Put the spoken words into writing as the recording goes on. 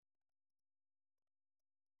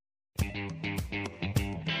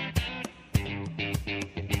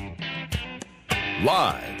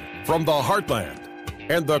Live from the heartland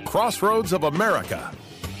and the crossroads of America,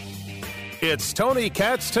 it's Tony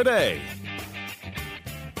Katz Today.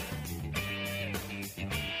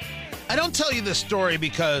 I don't tell you this story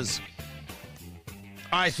because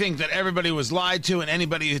I think that everybody was lied to and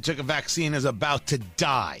anybody who took a vaccine is about to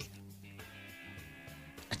die.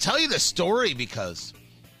 I tell you this story because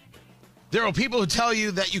there are people who tell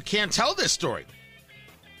you that you can't tell this story.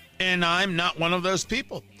 And I'm not one of those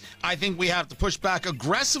people. I think we have to push back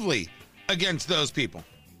aggressively against those people.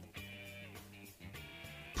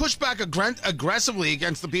 Push back aggressively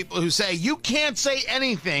against the people who say you can't say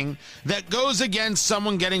anything that goes against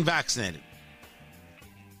someone getting vaccinated.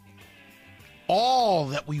 All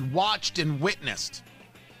that we watched and witnessed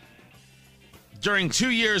during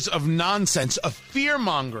 2 years of nonsense, of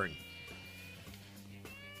fear-mongering.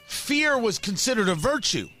 Fear was considered a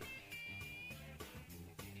virtue.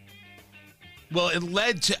 Well, it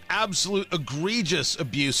led to absolute egregious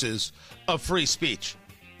abuses of free speech,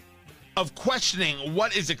 of questioning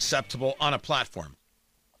what is acceptable on a platform,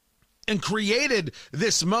 and created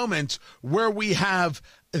this moment where we have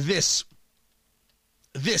this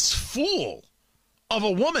fool of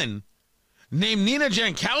a woman named Nina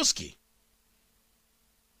Jankowski,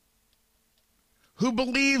 who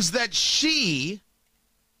believes that she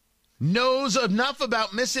knows enough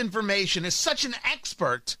about misinformation, is such an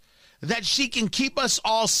expert that she can keep us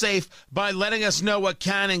all safe by letting us know what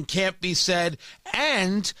can and can't be said,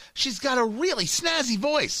 and she's got a really snazzy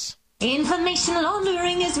voice. Information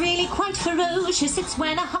laundering is really quite ferocious. It's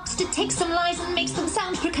when a huckster takes some lies and makes them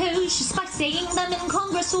sound precocious by saying them in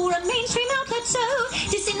Congress or a mainstream outlet. So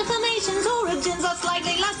disinformation's origins are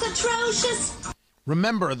slightly less atrocious.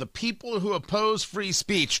 Remember, the people who oppose free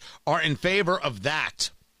speech are in favor of that.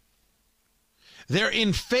 They're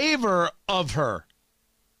in favor of her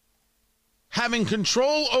having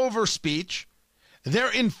control over speech.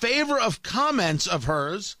 They're in favor of comments of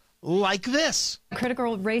hers like this.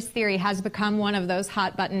 Critical race theory has become one of those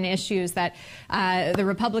hot button issues that the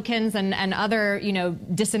Republicans and other,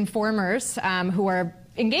 disinformers who are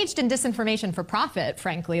engaged in disinformation for profit,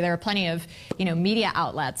 frankly, there are plenty of, media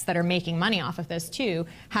outlets that are making money off of this too,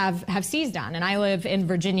 have seized on. And I live in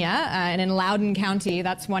Virginia, and in Loudoun County,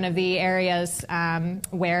 that's one of the areas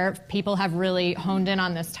where people have really honed in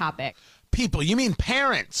on this topic. People, you mean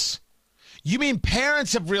parents? You mean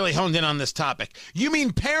parents have really honed in on this topic? You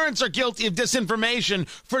mean parents are guilty of disinformation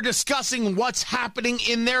for discussing what's happening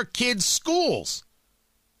in their kids' schools?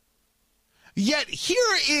 Yet here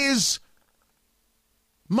is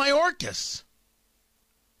Mayorkas,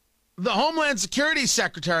 the Homeland Security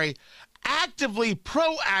Secretary, actively,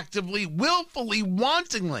 proactively, willfully,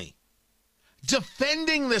 wantingly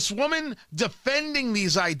defending this woman, defending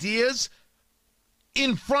these ideas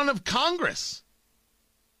in front of Congress.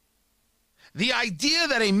 The idea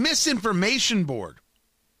that a misinformation board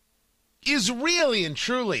is really and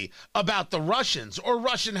truly about the Russians or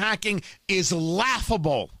Russian hacking is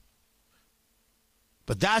laughable.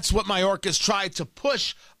 But that's what Mayorkas tried to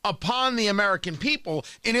push upon the American people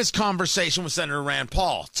in his conversation with Senator Rand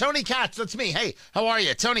Paul. Tony Katz, that's me. Hey, how are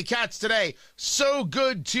you? Tony Katz Today. So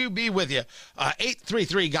good to be with you.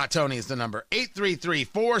 833-GOT-TONY is the number.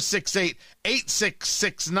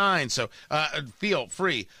 833-468-8669. So feel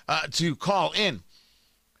free to call in.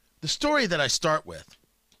 The story that I start with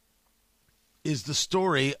is the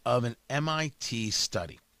story of an MIT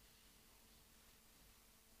study.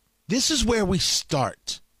 This is where we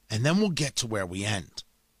start, and then we'll get to where we end,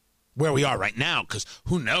 where we are right now, because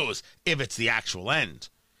who knows if it's the actual end.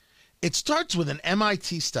 It starts with an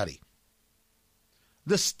MIT study.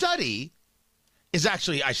 The study is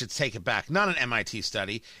actually, I should take it back, not an MIT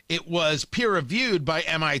study. It was peer-reviewed by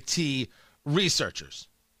MIT researchers.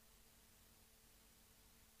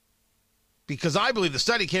 Because I believe the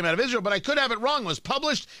study came out of Israel, but I could have it wrong. It was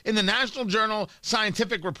published in the National Journal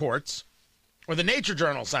Scientific Reports, or the Nature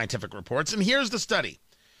Journal Scientific Reports, and here's the study.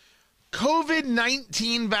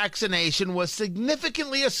 COVID-19 vaccination was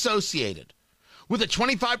significantly associated with a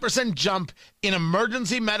 25% jump in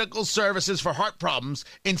emergency medical services for heart problems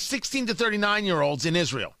in 16 to 39-year-olds in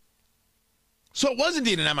Israel. So it was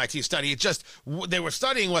indeed an MIT study. It's just they were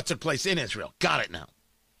studying what took place in Israel. Got it now.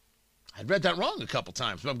 I'd read that wrong a couple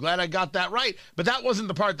times, but I'm glad I got that right. But that wasn't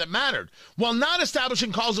the part that mattered. While not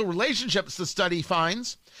establishing causal relationships, the study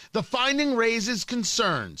finds, the finding raises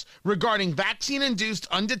concerns regarding vaccine-induced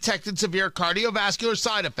undetected severe cardiovascular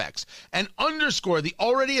side effects and underscore the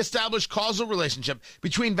already established causal relationship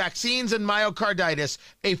between vaccines and myocarditis,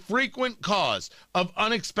 a frequent cause of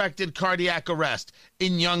unexpected cardiac arrest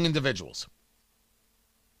in young individuals.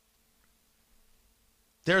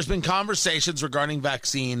 There's been conversations regarding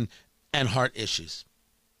vaccine and heart issues.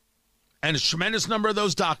 And a tremendous number of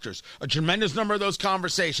those doctors, a tremendous number of those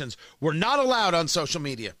conversations were not allowed on social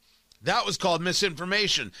media. That was called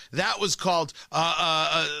misinformation. That was called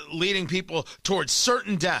leading people towards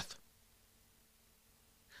certain death.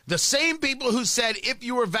 The same people who said if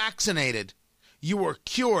you were vaccinated, you were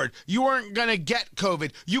cured, you weren't going to get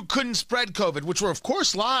COVID, you couldn't spread COVID, which were, of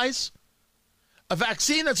course, lies. A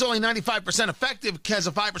vaccine that's only 95% effective has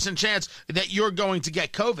a 5% chance that you're going to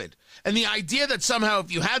get COVID. And the idea that somehow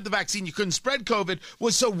if you had the vaccine, you couldn't spread COVID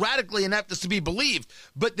was so radically inept as to be believed.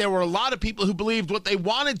 But there were a lot of people who believed what they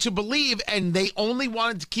wanted to believe, and they only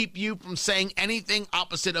wanted to keep you from saying anything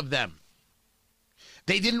opposite of them.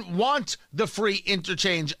 They didn't want the free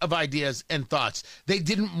interchange of ideas and thoughts. They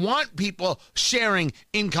didn't want people sharing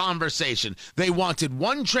in conversation. They wanted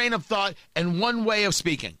one train of thought and one way of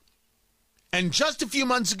speaking. And just a few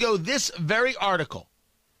months ago, this very article,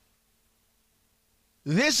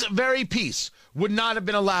 this very piece would not have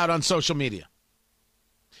been allowed on social media.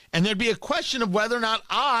 And there'd be a question of whether or not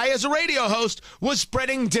I, as a radio host, was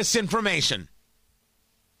spreading disinformation.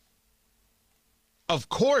 Of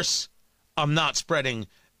course, I'm not spreading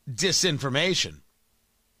disinformation.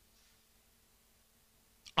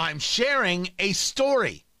 I'm sharing a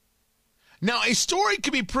story. Now, a story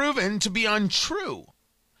could be proven to be untrue.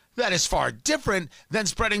 That is far different than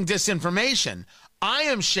spreading disinformation. I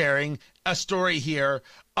am sharing a story here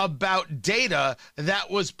about data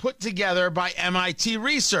that was put together by MIT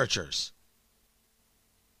researchers.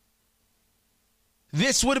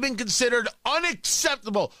 This would have been considered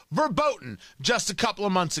unacceptable, verboten, just a couple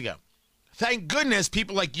of months ago. Thank goodness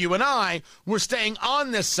people like you and I were staying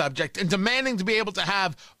on this subject and demanding to be able to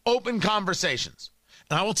have open conversations.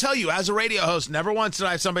 And I will tell you, as a radio host, never once did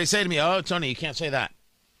I have somebody say to me, "Oh, Tony, you can't say that."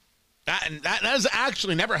 That has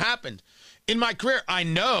actually never happened. In my career, I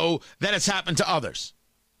know that it's happened to others.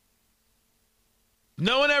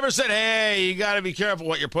 No one ever said, "Hey, you got to be careful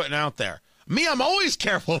what you're putting out there." Me, I'm always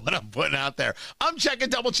careful what I'm putting out there. I'm checking,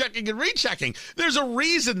 double checking, and rechecking. There's a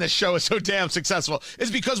reason this show is so damn successful.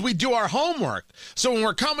 It's because we do our homework. So when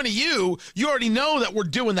we're coming to you, you already know that we're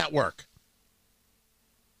doing that work.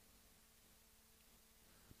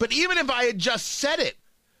 But even if I had just said it,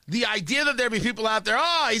 the idea that there'd be people out there,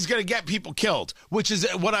 he's going to get people killed, which is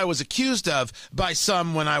what I was accused of by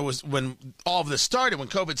some when all of this started, when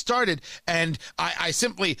COVID started, and I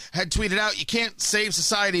simply had tweeted out, you can't save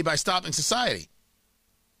society by stopping society.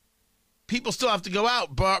 People still have to go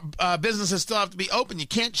out, businesses still have to be open, you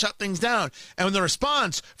can't shut things down. And when the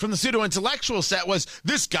response from the pseudo-intellectual set was,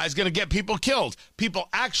 this guy's going to get people killed, people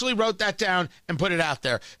actually wrote that down and put it out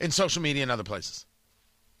there in social media and other places.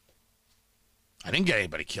 I didn't get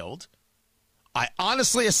anybody killed. I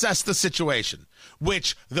honestly assessed the situation,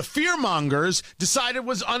 which the fearmongers decided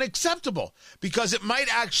was unacceptable because it might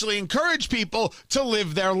actually encourage people to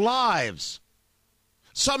live their lives.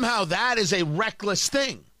 Somehow that is a reckless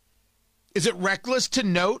thing. Is it reckless to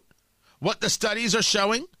note what the studies are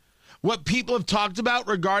showing? What people have talked about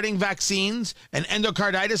regarding vaccines and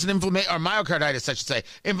endocarditis and or myocarditis, I should say,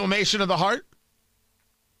 inflammation of the heart?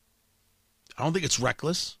 I don't think it's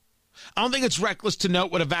reckless. I don't think it's reckless to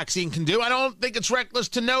note what a vaccine can do. I don't think it's reckless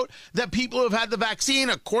to note that people who have had the vaccine,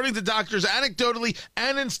 according to doctors, anecdotally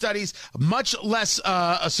and in studies, much less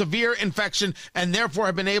a severe infection and therefore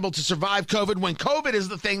have been able to survive COVID when COVID is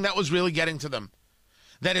the thing that was really getting to them.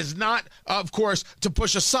 That is not, of course, to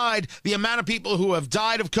push aside the amount of people who have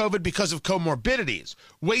died of COVID because of comorbidities.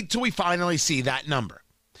 Wait till we finally see that number.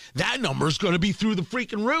 That number is going to be through the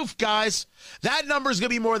freaking roof, guys. That number is going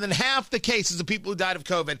to be more than half the cases of people who died of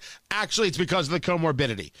COVID. Actually, it's because of the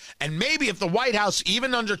comorbidity. And maybe if the White House,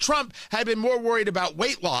 even under Trump, had been more worried about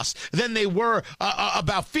weight loss than they were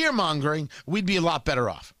about fear-mongering, we'd be a lot better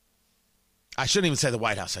off. I shouldn't even say the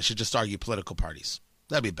White House. I should just argue political parties.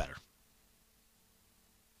 That'd be better.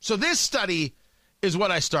 So this study is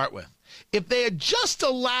what I start with. If they had just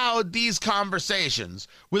allowed these conversations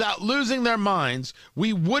without losing their minds,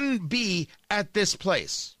 we wouldn't be at this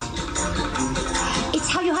place. It's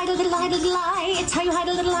how you hide a little lie, little lie. It's how you hide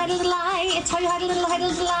a little lie, little lie. It's how you hide a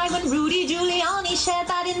little lie when Rudy Giuliani shared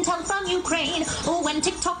that intel from Ukraine. Or when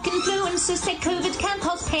TikTok influencers say COVID can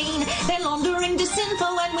cause pain. They're laundering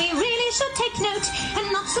disinfo and we really should take note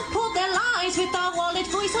and not support their lies with our wallet,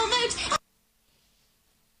 voice or vote.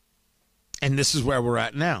 And this is where we're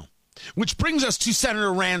at now. Which brings us to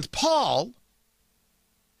Senator Rand Paul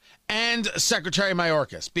and Secretary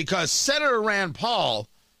Mayorkas, because Senator Rand Paul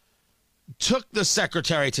took the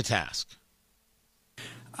secretary to task.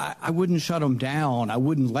 I wouldn't shut them down. I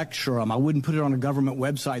wouldn't lecture them. I wouldn't put it on a government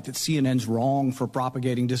website that CNN's wrong for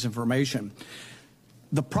propagating disinformation.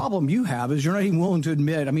 the problem you have is you're not even willing to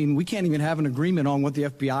admit, I mean, we can't even have an agreement on what the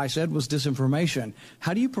FBI said was disinformation.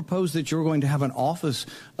 How do you propose that you're going to have an office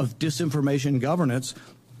of disinformation governance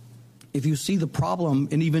if you see the problem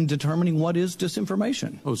in even determining what is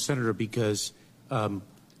disinformation? Oh, Senator, because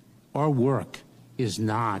our work is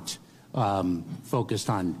not focused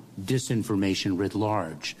on disinformation writ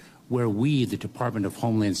large. Where we, the Department of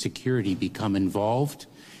Homeland Security, become involved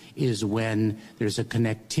is when there's a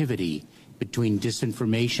connectivity between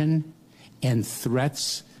disinformation and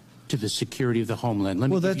threats to the security of the homeland.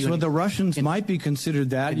 Well, that's what the Russians might be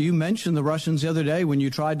considered that. You mentioned the Russians the other day when you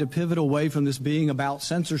tried to pivot away from this being about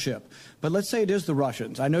censorship. But let's say it is the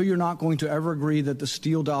Russians. I know you're not going to ever agree that the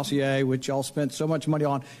Steele dossier, which y'all spent so much money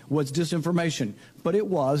on, was disinformation. But it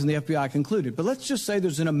was, and the FBI concluded. But let's just say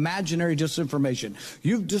there's an imaginary disinformation.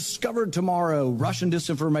 You've discovered tomorrow Russian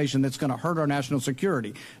disinformation that's going to hurt our national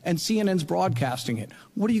security. And CNN's broadcasting it.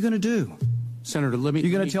 What are you going to do? Senator,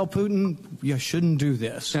 you're going to tell Putin you shouldn't do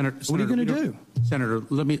this. Senator, what are you going to do? Senator,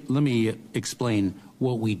 let me explain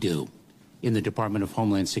what we do in the Department of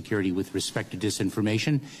Homeland Security with respect to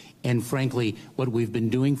disinformation, and frankly, what we've been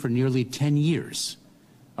doing for nearly 10 years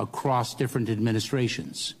across different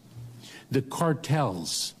administrations. The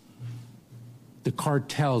cartels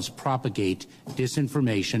propagate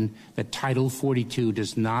disinformation that Title 42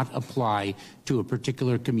 does not apply to a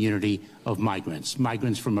particular community of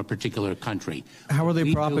migrants from a particular country. How are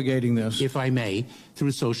they propagating this? If I may,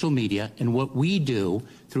 through social media. And what we do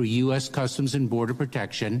through U.S. Customs and Border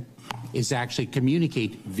Protection is actually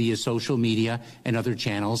communicate via social media and other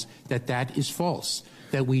channels that is false,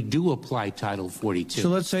 that we do apply Title 42. So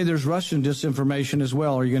let's say there's Russian disinformation as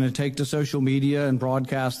well. Are you going to take to social media and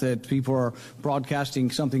broadcast that people are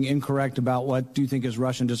broadcasting something incorrect about what do you think is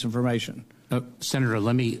Russian disinformation? Senator,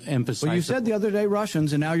 let me emphasize. Well, you said the other day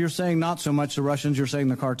Russians, and now you're saying not so much the Russians, you're saying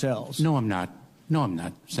the cartels. No, I'm not. No, I'm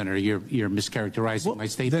not, Senator. You're mischaracterizing my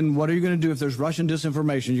statement. Then what are you going to do if there's Russian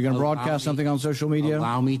disinformation? You're going to broadcast something on social media?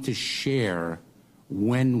 Allow me to share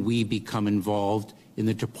when we become involved in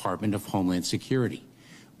the Department of Homeland Security.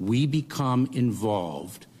 We become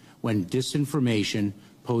involved when disinformation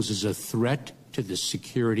poses a threat to the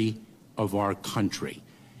security of our country.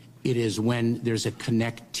 It is when there's a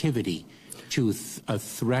connectivity to a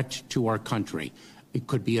threat to our country. It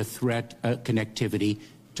could be a connectivity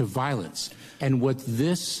to violence. And what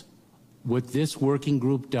this working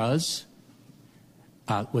group does,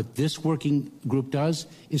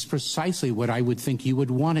 is precisely what I would think you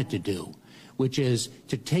would want it to do, which is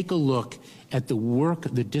to take a look at the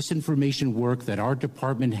disinformation work that our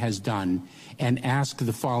department has done and ask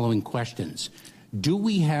the following questions. Do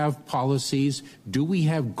we have policies? Do we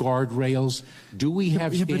have guardrails? Do we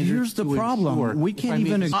have standards? But here's the problem. We can't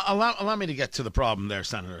even... Allow me to get to the problem there,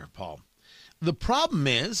 Senator Paul. The problem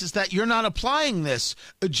is that you're not applying this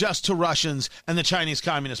just to Russians and the Chinese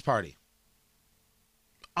Communist Party.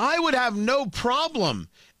 I would have no problem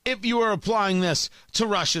if you were applying this to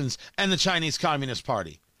Russians and the Chinese Communist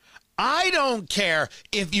Party. I don't care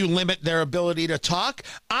if you limit their ability to talk.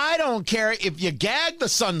 I don't care if you gag the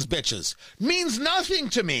sons bitches. It means nothing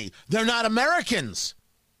to me. They're not Americans.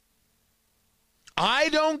 I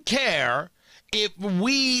don't care if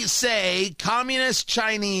we say communist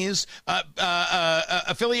Chinese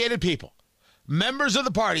affiliated people, members of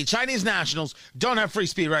the party, Chinese nationals, don't have free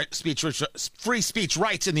speech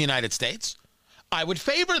rights in the United States. I would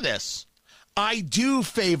favor this. I do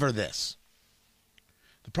favor this.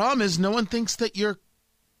 The problem is no one thinks that you're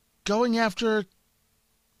going after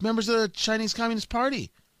members of the Chinese Communist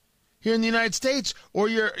Party here in the United States, or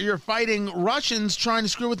you're fighting Russians trying to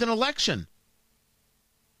screw with an election.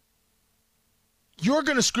 You're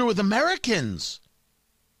going to screw with Americans.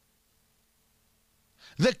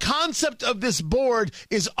 The concept of this board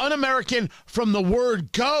is un-American from the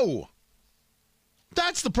word go.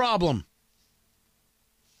 That's the problem.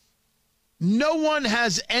 No one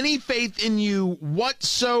has any faith in you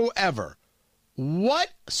whatsoever, that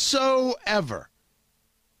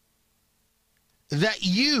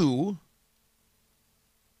you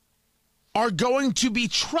are going to be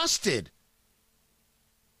trusted.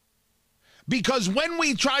 Because when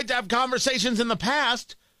we tried to have conversations in the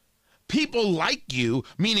past, people like you,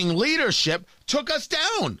 meaning leadership, took us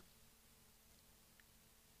down.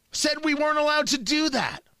 Said we weren't allowed to do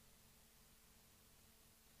that.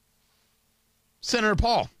 Senator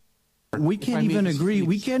Paul. We can't even agree.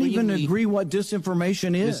 We can't even agree what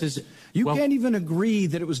disinformation is. You can't even agree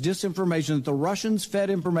that it was disinformation, that the Russians fed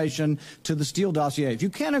information to the Steele dossier. If you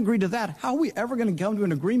can't agree to that, how are we ever going to come to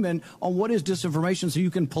an agreement on what is disinformation so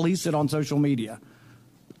you can police it on social media?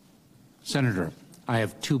 Senator, I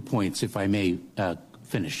have 2 points, if I may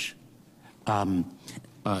finish.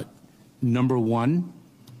 Number one,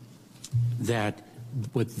 that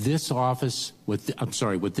what this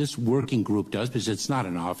working group does, because it's not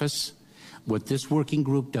an office, what this working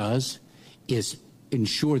group does is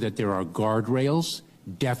ensure that there are guardrails,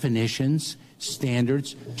 definitions,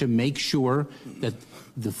 standards to make sure that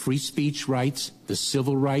the free speech rights, the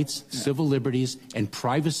civil rights, civil liberties, and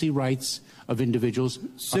privacy rights of individuals.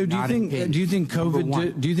 So do you think COVID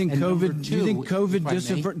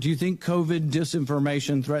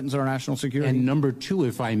disinformation threatens our national security? And number two,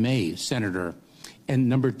 if I may, Senator, and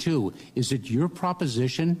number two, is it your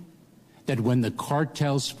proposition that when the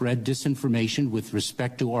cartels spread disinformation with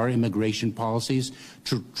respect to our immigration policies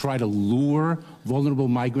to try to lure vulnerable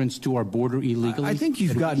migrants to our border illegally? I think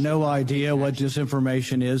you've got no idea what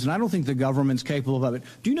disinformation is, and I don't think the government's capable of it.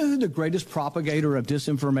 Do you know who the greatest propagator of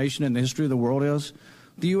disinformation in the history of the world is?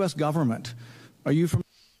 The U.S. government. Are you from?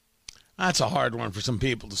 That's a hard one for some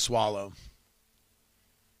people to swallow.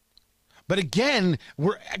 But again,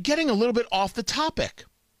 we're getting a little bit off the topic.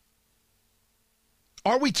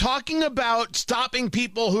 Are we talking about stopping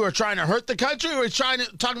people who are trying to hurt the country, or are we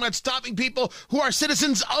talking about stopping people who are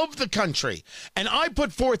citizens of the country? And I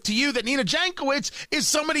put forth to you that Nina Jankowicz is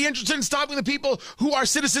somebody interested in stopping the people who are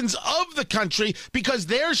citizens of the country, because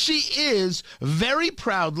there she is very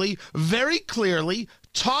proudly, very clearly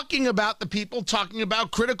talking about the people, talking about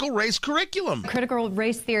critical race curriculum. Critical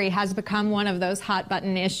race theory has become one of those hot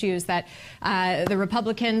button issues that the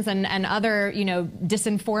Republicans and other,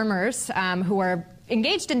 disinformers who are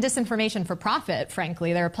engaged in disinformation for profit,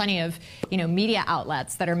 frankly. There are plenty of, media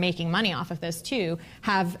outlets that are making money off of this too,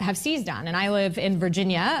 have seized on. And I live in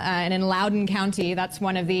Virginia, and in Loudoun County, that's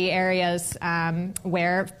one of the areas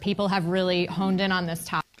where people have really honed in on this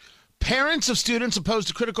topic. Parents of students opposed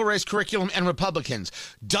to critical race curriculum and Republicans.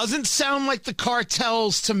 Doesn't sound like the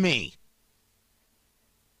cartels to me.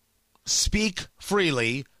 Speak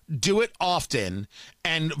freely, do it often,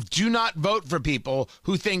 and do not vote for people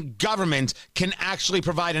who think government can actually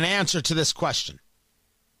provide an answer to this question.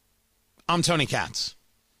 I'm Tony Katz.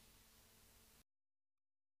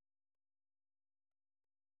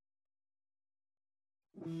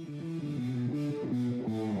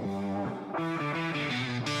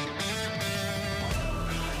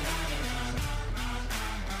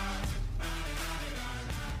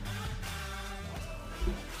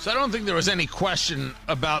 So I don't think there was any question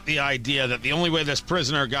about the idea that the only way this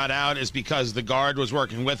prisoner got out is because the guard was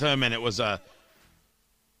working with him, and it was a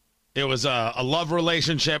love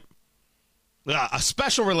relationship. A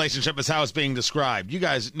special relationship is how it's being described. You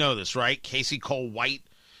guys know this, right? Casey Cole White,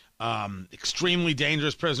 extremely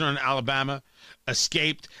dangerous prisoner in Alabama,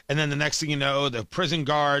 escaped, and then the next thing you know, the prison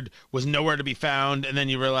guard was nowhere to be found, and then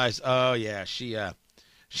you realize, oh yeah, she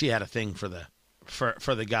had a thing for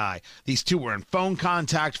the guy. These two were in phone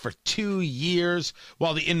contact for 2 years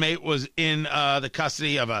while the inmate was in the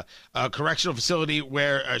custody of a correctional facility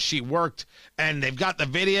where she worked, and they've got the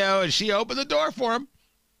video, and she opened the door for him,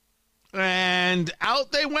 and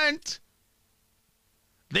out they went.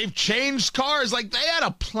 They've changed cars. Like, they had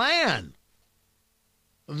a plan.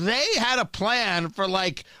 They had a plan for,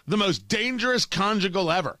 like, the most dangerous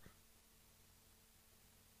conjugal ever.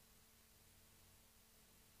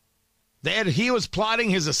 He was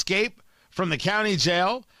plotting his escape from the county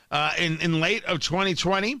jail in late of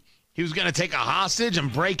 2020. He was going to take a hostage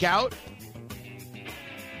and break out.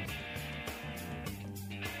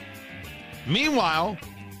 Meanwhile,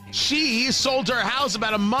 she sold her house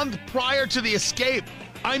about a month prior to the escape.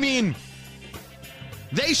 I mean,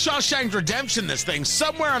 they Shawshank Redemption this thing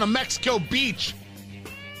somewhere on a Mexico beach.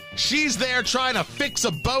 She's there trying to fix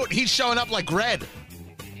a boat. He's showing up like Red.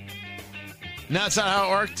 No, that's not how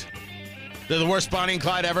it worked. They're the worst Bonnie and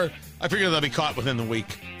Clyde ever. I figure they'll be caught within the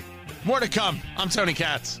week. More to come. I'm Tony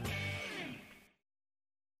Katz.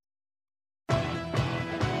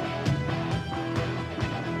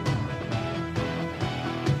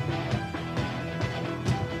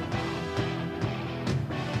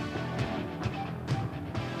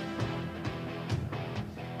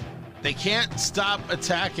 They can't stop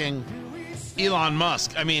attacking Elon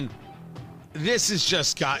Musk. I mean, this has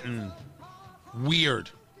just gotten weird.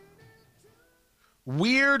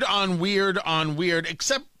 Weird on weird on weird,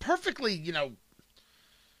 except perfectly,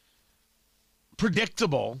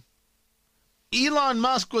 predictable. Elon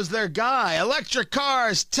Musk was their guy. Electric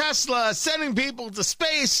cars, Tesla, sending people to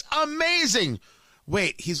space. Amazing.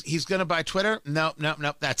 Wait, he's going to buy Twitter? No.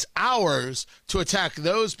 That's ours to attack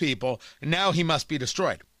those people. Now he must be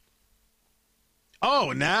destroyed.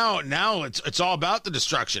 Oh, now it's all about the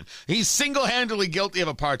destruction. He's single-handedly guilty of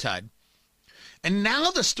apartheid. And now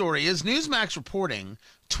the story is Newsmax reporting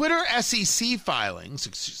Twitter SEC filing,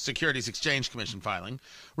 Securities Exchange Commission filing,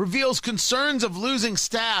 reveals concerns of losing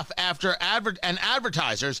staff and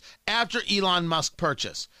advertisers after Elon Musk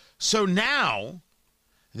purchase. So now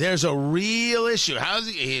there's a real issue.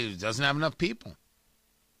 He doesn't have enough people.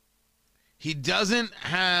 He doesn't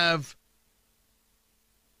have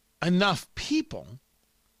enough people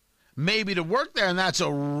maybe to work there, and that's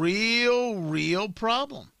a real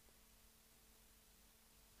problem.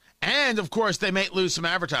 And, of course, they may lose some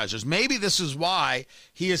advertisers. Maybe this is why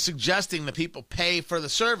he is suggesting that people pay for the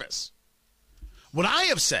service. What I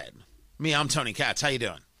have said, I'm Tony Katz. How you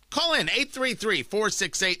doing? Call in,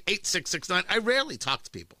 833-468-8669. I rarely talk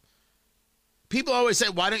to people. People always say,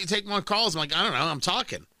 why don't you take more calls? I'm like, I don't know, I'm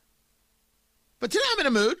talking. But today I'm in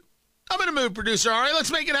a mood. I'm in a mood, producer. All right,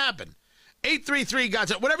 let's make it happen.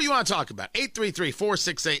 833-GOT, whatever you want to talk about.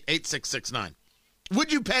 833-468-8669.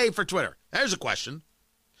 Would you pay for Twitter? There's a question.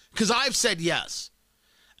 Because I've said yes,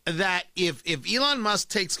 that if Elon Musk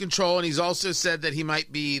takes control, and he's also said that he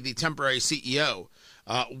might be the temporary CEO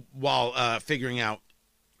while figuring out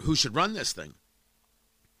who should run this thing,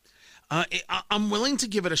 I'm willing to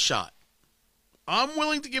give it a shot. I'm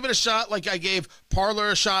willing to give it a shot like I gave Parler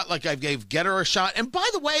a shot, like I gave Getter a shot. And by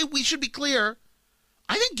the way, we should be clear,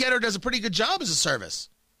 I think Getter does a pretty good job as a service.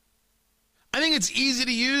 I think it's easy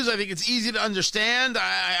to use. I think it's easy to understand.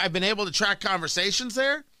 I've been able to track conversations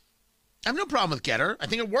there. I have no problem with Getter. I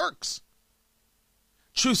think it works.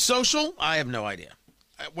 Truth Social? I have no idea.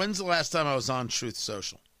 When's the last time I was on Truth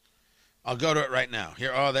Social? I'll go to it right now.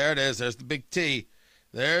 Here, there it is. There's the big T.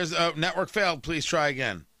 There's network failed. Please try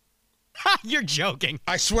again. You're joking.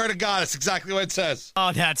 I swear to God, it's exactly what it says.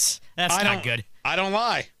 Oh, that's not good. I don't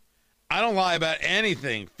lie. I don't lie about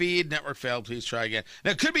anything. Feed, network failed. Please try again.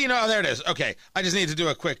 Now, it could be, there it is. Okay, I just need to do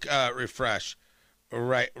a quick refresh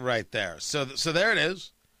right there. So there it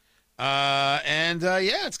is.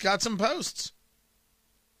 It's got some posts.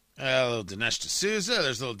 A little Dinesh D'Souza.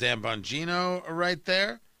 There's a little Dan Bongino right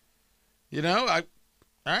there.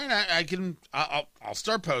 I'll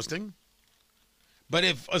start posting. But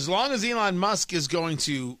as long as Elon Musk is going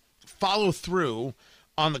to follow through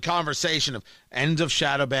on the conversation of end of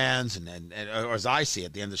shadow bans or as I see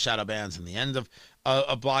it, the end of shadow bans and the end of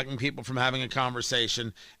blocking people from having a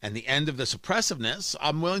conversation and the end of this oppressiveness,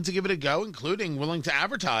 I'm willing to give it a go, including willing to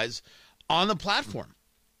advertise on the platform.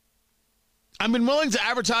 I've been willing to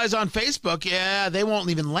advertise on Facebook. Yeah, they won't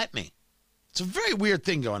even let me. It's a very weird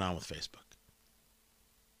thing going on with Facebook.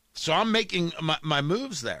 So I'm making my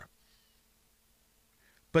moves there.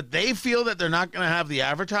 But they feel that they're not going to have the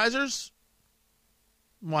advertisers?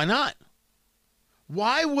 Why not?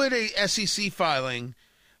 Why would a SEC filing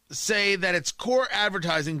say that its core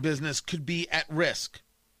advertising business could be at risk?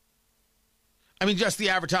 I mean, just the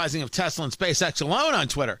advertising of Tesla and SpaceX alone on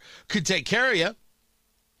Twitter could take care of you.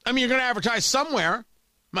 I mean, you're going to advertise somewhere.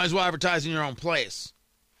 Might as well advertise in your own place.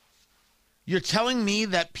 You're telling me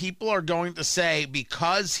that people are going to say,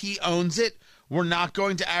 because he owns it, we're not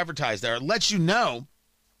going to advertise there. It lets you know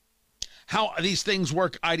how these things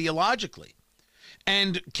work ideologically.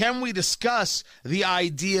 And can we discuss the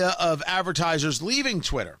idea of advertisers leaving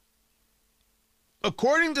Twitter?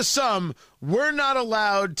 According to some, we're not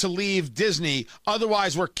allowed to leave Disney,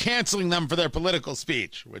 otherwise we're canceling them for their political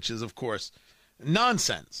speech, which is, of course,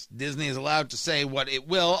 nonsense. Disney is allowed to say what it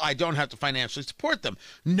will. I don't have to financially support them.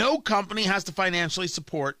 No company has to financially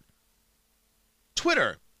support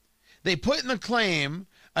Twitter. They put in the claim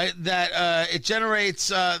that it generates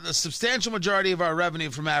the substantial majority of our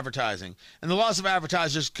revenue from advertising, and the loss of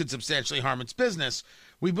advertisers could substantially harm its business.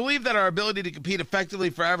 We believe that our ability to compete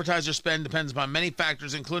effectively for advertiser spend depends upon many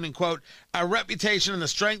factors, including, quote, our reputation and the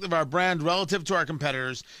strength of our brand relative to our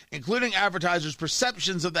competitors, including advertisers'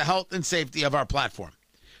 perceptions of the health and safety of our platform.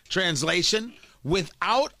 Translation,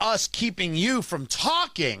 without us keeping you from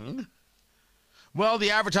talking, well,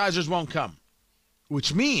 the advertisers won't come,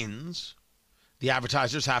 which means the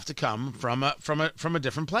advertisers have to come from a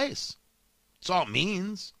different place. That's all it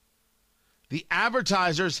means. The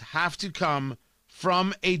advertisers have to come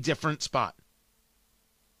from a different spot.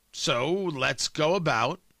 So let's go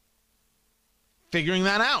about figuring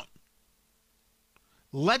that out.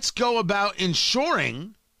 Let's go about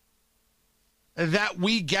ensuring that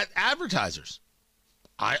we get advertisers.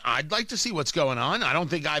 I'd like to see what's going on. I don't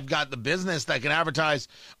think I've got the business that can advertise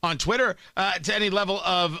on Twitter to any level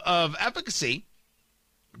of efficacy.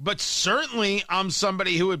 But certainly I'm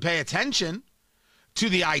somebody who would pay attention to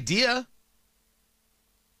the idea.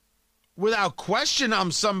 Without question,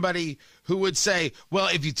 I'm somebody who would say, well,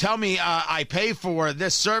 if you tell me I pay for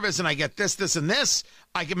this service and I get this, this, and this,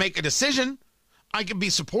 I can make a decision. I can be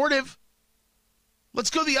supportive. Let's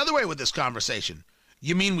go the other way with this conversation.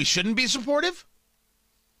 You mean we shouldn't be supportive?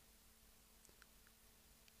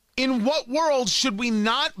 In what world should we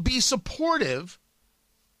not be supportive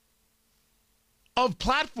of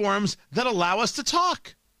platforms that allow us to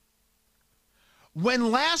talk?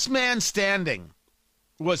 When Last Man Standing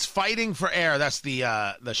was fighting for air, that's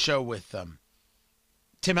the show with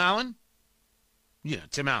Tim Allen. You know,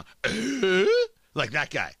 Tim Allen. Like that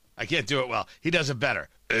guy. I can't do it well. He does it better.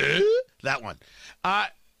 That one.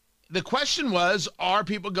 The question was, are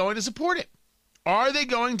people going to support it? Are they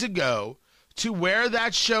going to go to where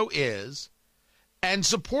that show is and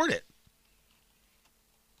support it?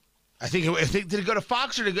 I think did it go to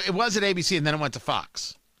Fox or it was at ABC and then it went to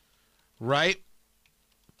Fox, right?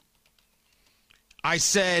 I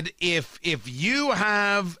said if you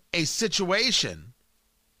have a situation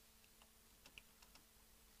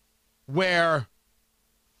where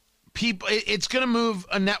people, it's going to move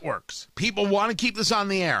networks. People want to keep this on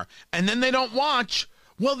the air, and then they don't watch.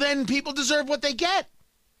 Well, then people deserve what they get.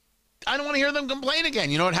 I don't want to hear them complain again.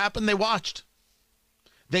 You know what happened? They watched.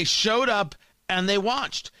 They showed up and they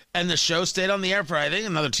watched, and the show stayed on the air for I think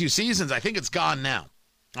another 2 seasons. I think it's gone now.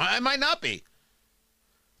 It might not be.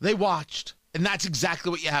 They watched, and that's exactly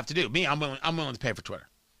what you have to do. Me, I'm willing to pay for Twitter.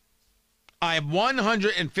 I am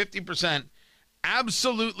 150%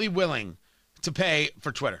 absolutely willing to pay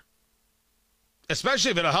for Twitter,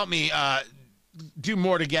 especially if it'll help me do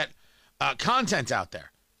more to get content out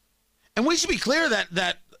there. And we should be clear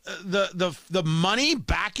that the money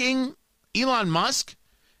backing Elon Musk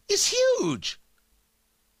is huge.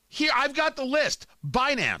 Here, I've got the list.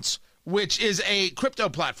 Binance, which is a crypto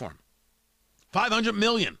platform, $500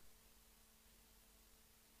 million.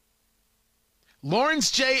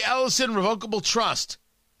 Lawrence J. Ellison Revocable Trust,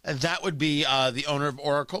 that would be the owner of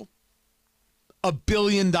Oracle, $1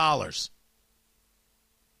 billion.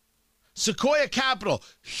 Sequoia Capital,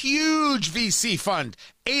 huge VC fund,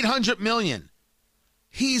 $800 million.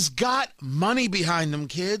 He's got money behind them,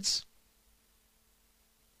 kids.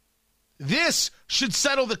 This should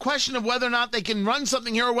settle the question of whether or not they can run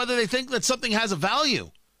something here or whether they think that something has a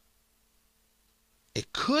value.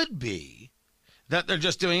 It could be that they're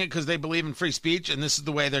just doing it because they believe in free speech and this is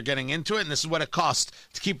the way they're getting into it and this is what it costs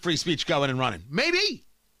to keep free speech going and running. Maybe.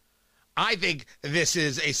 I think this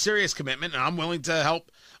is a serious commitment and I'm willing to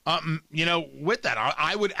help, with that.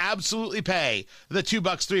 I would absolutely pay the $2,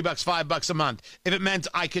 $3, $5 a month if it meant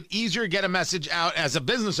I could easier get a message out as a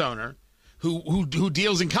business owner who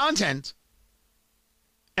deals in content,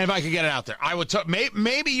 and if I could get it out there. I would.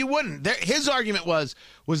 Maybe you wouldn't. His argument was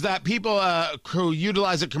that people who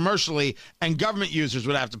utilize it commercially and government users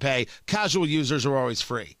would have to pay. Casual users are always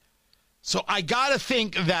free. So I got to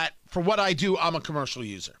think that for what I do, I'm a commercial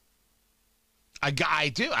user. I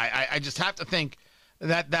do. I just have to think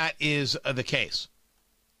that is the case.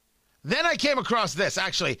 Then I came across this.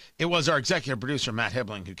 Actually, it was our executive producer, Matt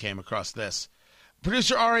Hibbling, who came across this.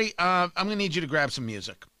 Producer Ari, I'm going to need you to grab some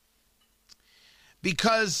music.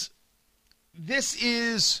 Because this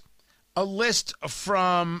is a list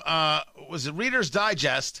from, Reader's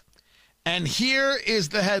Digest? And here is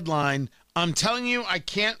the headline. I'm telling you, I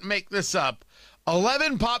can't make this up.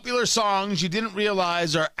 11 popular songs you didn't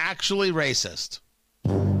realize are actually racist.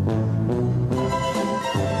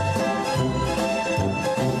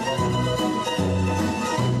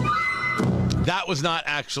 That was not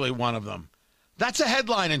actually one of them. That's a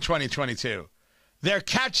headline in 2022. They're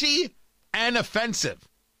catchy and offensive.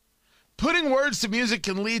 Putting words to music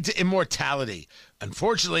can lead to immortality.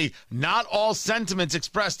 Unfortunately, not all sentiments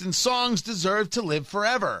expressed in songs deserve to live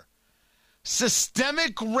forever.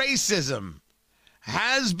 Systemic racism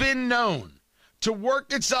has been known to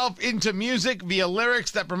work itself into music via lyrics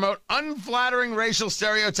that promote unflattering racial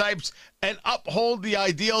stereotypes and uphold the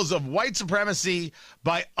ideals of white supremacy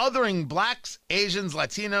by othering blacks, Asians,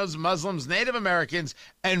 Latinos, Muslims, Native Americans,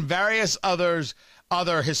 and various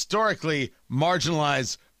other historically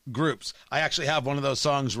marginalized groups. I actually have one of those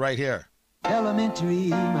songs right here. Elementary,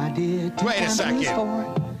 my dear. Wait a second.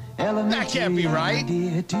 That can't be right.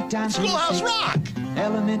 Schoolhouse Rock.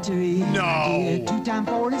 Elementary. No. 2 times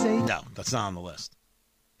 4 is 8. No, that's not on the list.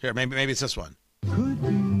 Here, maybe it's this one.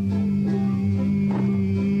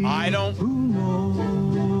 I don't.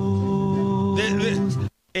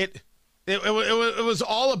 It was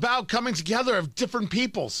all about coming together of different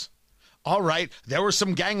peoples. All right, there were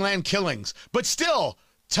some gangland killings, but still,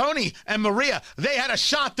 Tony and Maria, they had a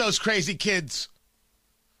shot, those crazy kids.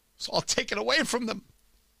 It's all taken away from them.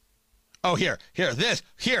 Oh, here,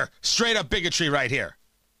 straight up bigotry right here.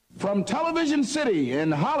 From Television City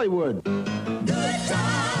in Hollywood.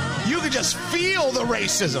 You could just feel the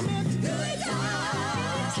racism.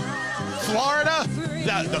 Florida,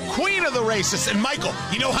 the queen of the racists. And Michael,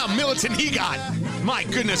 you know how militant he got. My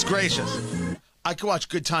goodness gracious. I could watch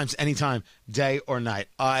Good Times anytime, day or night.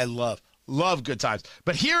 I love Good Times.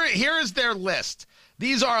 But here is their list.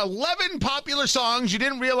 These are 11 popular songs you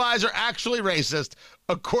didn't realize are actually racist,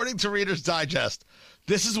 according to Reader's Digest.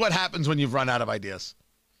 This is what happens when you've run out of ideas.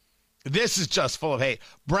 This is just full of hate.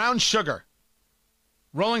 Brown Sugar.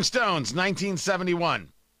 Rolling Stones,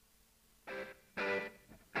 1971.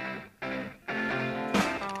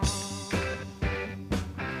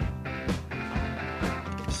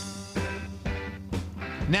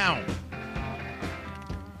 Now,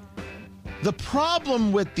 the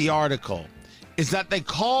problem with the article is that they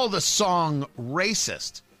call the song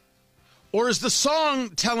racist. Or is the song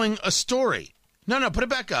telling a story? No, put it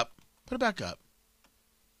back up. Put it back up.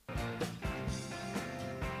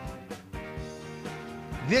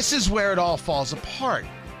 This is where it all falls apart.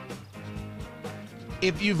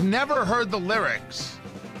 If you've never heard the lyrics,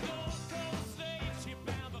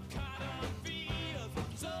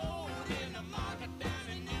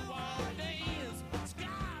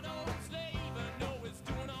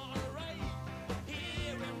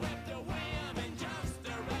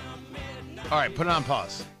 all right, put it on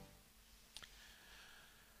pause.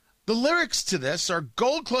 The lyrics to this are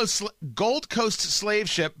Gold Coast slave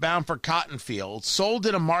ship bound for cotton fields, sold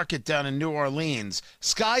in a market down in New Orleans.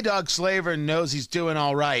 Skydog slaver knows he's doing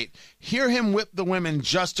all right. Hear him whip the women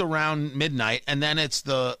just around midnight. And then it's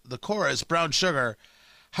the chorus, Brown Sugar.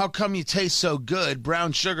 How come you taste so good?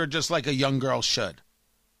 Brown sugar just like a young girl should.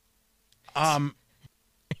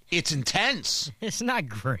 It's intense. It's not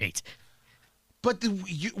great. But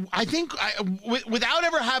I think without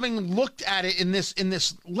ever having looked at it in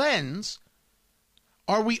this lens,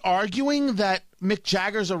 are we arguing that Mick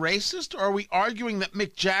Jagger's a racist? Or are we arguing that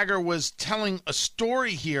Mick Jagger was telling a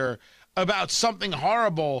story here about something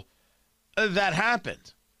horrible that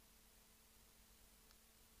happened?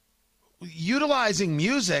 Utilizing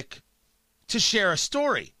music to share a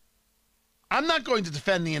story. I'm not going to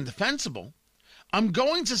defend the indefensible. I'm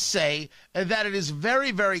going to say that it is very,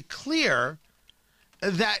 very clear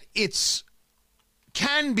that it's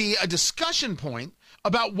can be a discussion point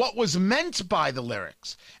about what was meant by the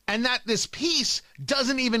lyrics, and that this piece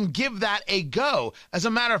doesn't even give that a go. As a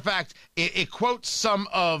matter of fact, it quotes some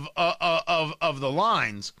of the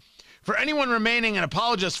lines. For anyone remaining an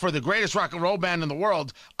apologist for the greatest rock and roll band in the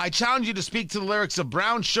world, I challenge you to speak to the lyrics of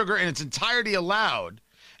Brown Sugar in its entirety aloud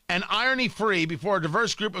and irony-free before a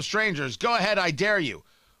diverse group of strangers. Go ahead, I dare you.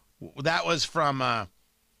 That was from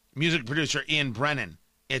music producer Ian Brennan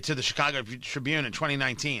to the Chicago Tribune in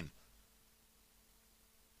 2019.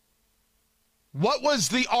 What was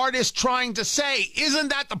the artist trying to say? Isn't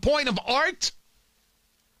that the point of art?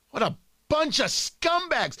 What a bunch of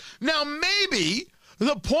scumbags. Now, maybe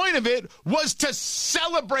the point of it was to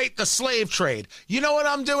celebrate the slave trade. You know what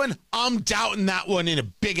I'm doing? I'm doubting that one in a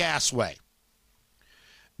big-ass way.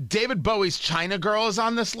 David Bowie's China Girl is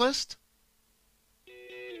on this list.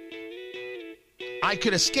 I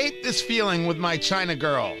could escape this feeling with my China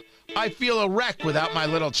Girl. I feel a wreck without my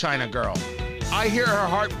little China Girl. I hear her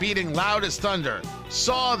heart beating loud as thunder.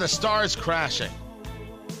 Saw the stars crashing.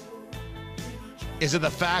 Is it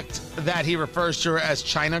the fact that he refers to her as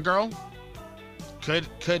China Girl? Could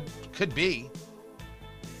be.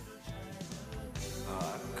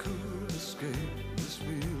 I could escape this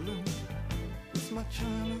feeling with my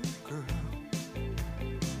China Girl.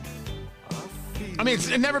 I mean, it's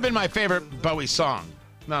never been my favorite Bowie song.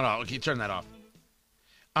 No, you turn that off.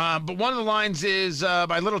 But one of the lines is,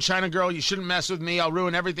 my little China Girl, you shouldn't mess with me. I'll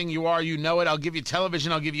ruin everything you are. You know it. I'll give you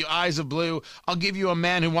television. I'll give you eyes of blue. I'll give you a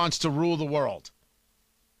man who wants to rule the world.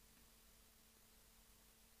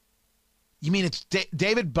 You mean it's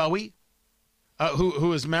David Bowie,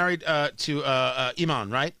 who is married to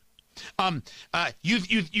Iman, right?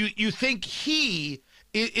 You think he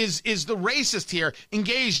is the racist here,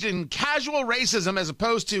 engaged in casual racism as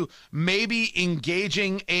opposed to maybe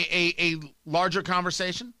engaging a larger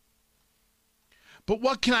conversation? But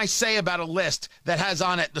what can I say about a list that has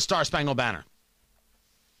on it the Star Spangled Banner?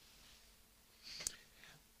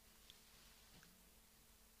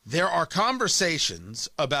 There are conversations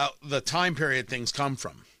about the time period things come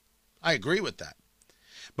from. I agree with that.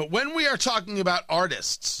 But when we are talking about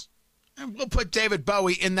artists, and we'll put David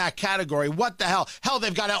Bowie in that category, what the hell? Hell,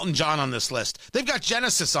 they've got Elton John on this list. They've got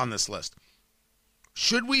Genesis on this list.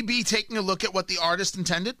 Should we be taking a look at what the artist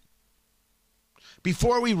intended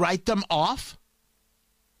before we write them off?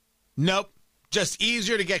 Nope. Just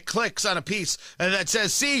easier to get clicks on a piece that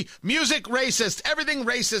says, see, music racist, everything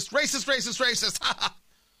racist, racist.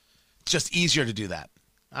 It's just easier to do that.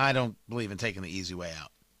 I don't believe in taking the easy way out.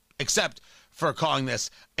 Except for calling this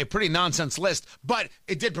a pretty nonsense list, but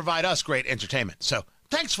it did provide us great entertainment. So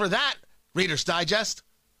thanks for that, Reader's Digest.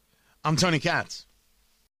 I'm Tony Katz.